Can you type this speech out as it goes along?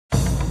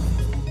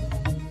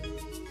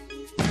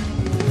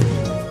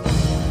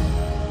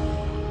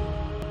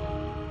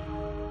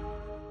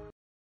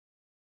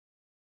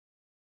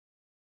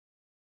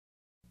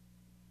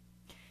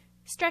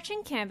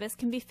Stretching canvas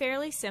can be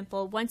fairly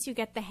simple once you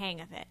get the hang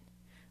of it.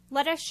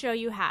 Let us show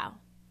you how.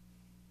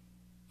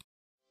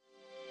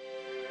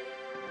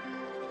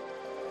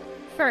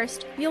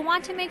 First, you'll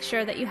want to make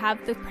sure that you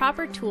have the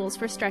proper tools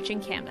for stretching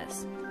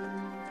canvas.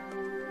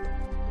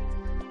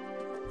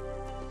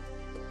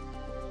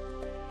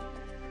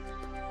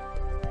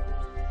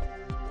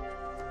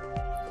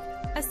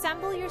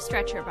 Assemble your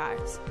stretcher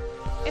bars.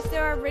 If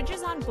there are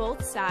ridges on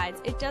both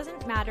sides, it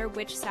doesn't matter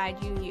which side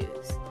you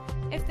use.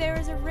 If there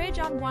is a ridge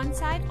on one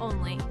side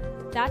only,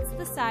 that's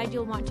the side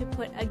you'll want to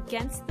put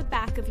against the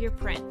back of your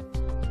print.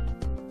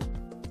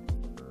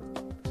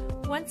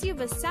 Once you've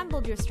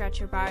assembled your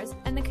stretcher bars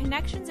and the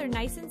connections are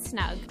nice and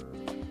snug,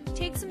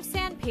 take some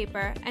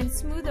sandpaper and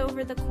smooth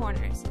over the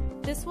corners.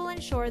 This will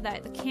ensure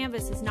that the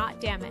canvas is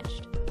not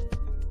damaged.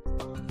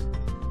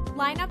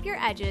 Line up your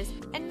edges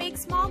and make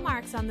small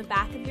marks on the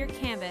back of your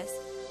canvas.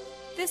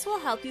 This will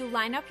help you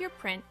line up your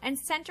print and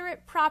center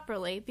it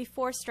properly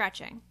before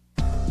stretching.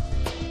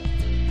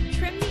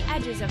 Trim the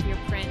edges of your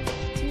print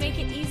to make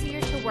it easier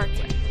to work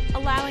with,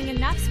 allowing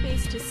enough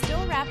space to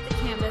still wrap the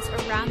canvas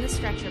around the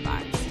stretcher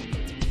bars.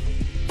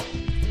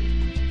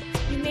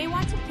 You may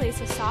want to place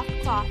a soft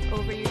cloth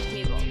over your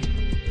table.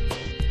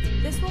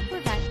 This will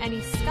prevent any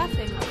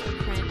scuffing of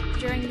the print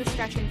during the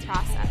stretching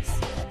process.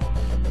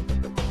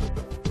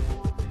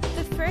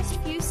 The first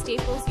few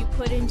staples you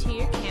put into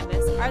your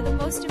canvas are the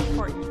most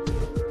important.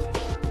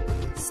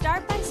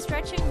 Start by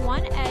stretching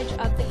one edge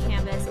of the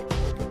canvas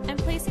and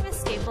placing a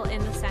staple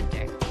in the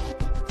center.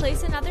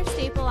 Place another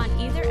staple on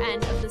either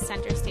end of the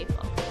center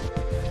staple.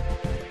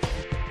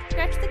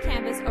 Stretch the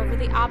canvas over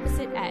the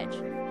opposite edge.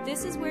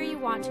 This is where you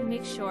want to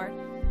make sure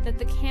that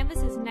the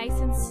canvas is nice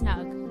and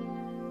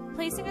snug,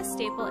 placing a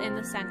staple in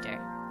the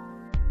center.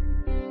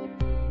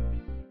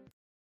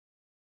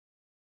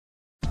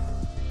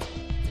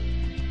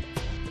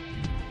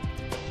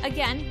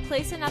 Again,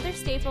 place another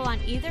staple on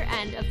either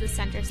end of the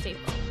center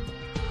staple.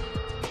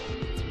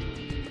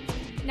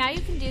 Now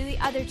you can do the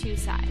other two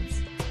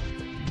sides.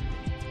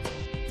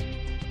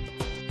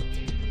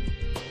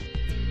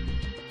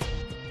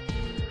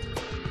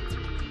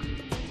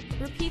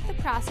 Repeat the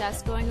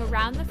process going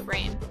around the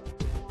frame.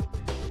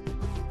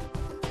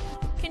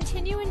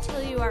 Continue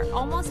until you are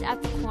almost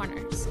at the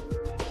corners.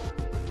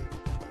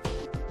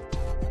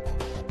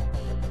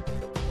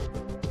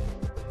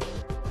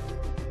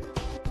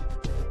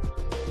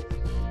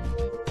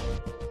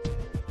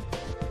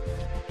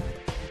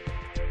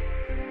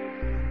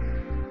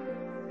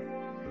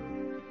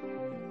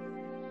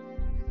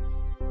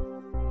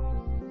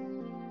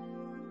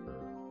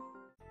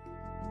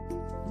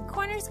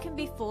 Corners can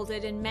be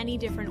folded in many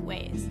different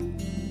ways.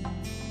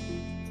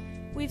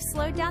 We've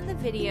slowed down the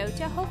video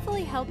to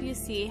hopefully help you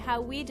see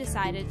how we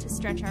decided to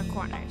stretch our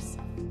corners.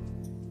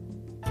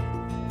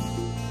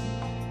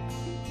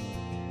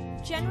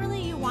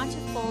 Generally, you want to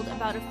fold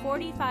about a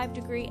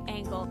 45-degree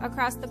angle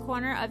across the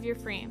corner of your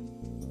frame.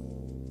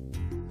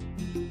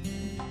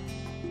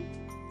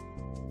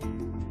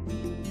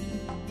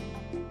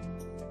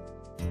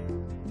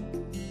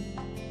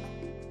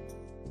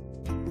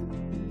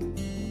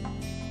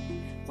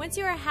 Once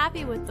you are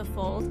happy with the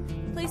fold,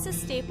 place a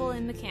staple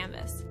in the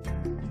canvas.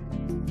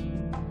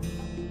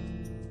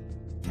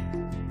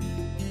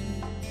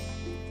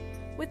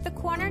 With the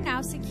corner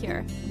now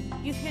secure,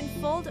 you can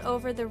fold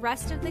over the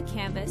rest of the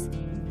canvas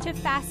to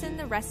fasten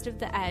the rest of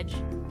the edge.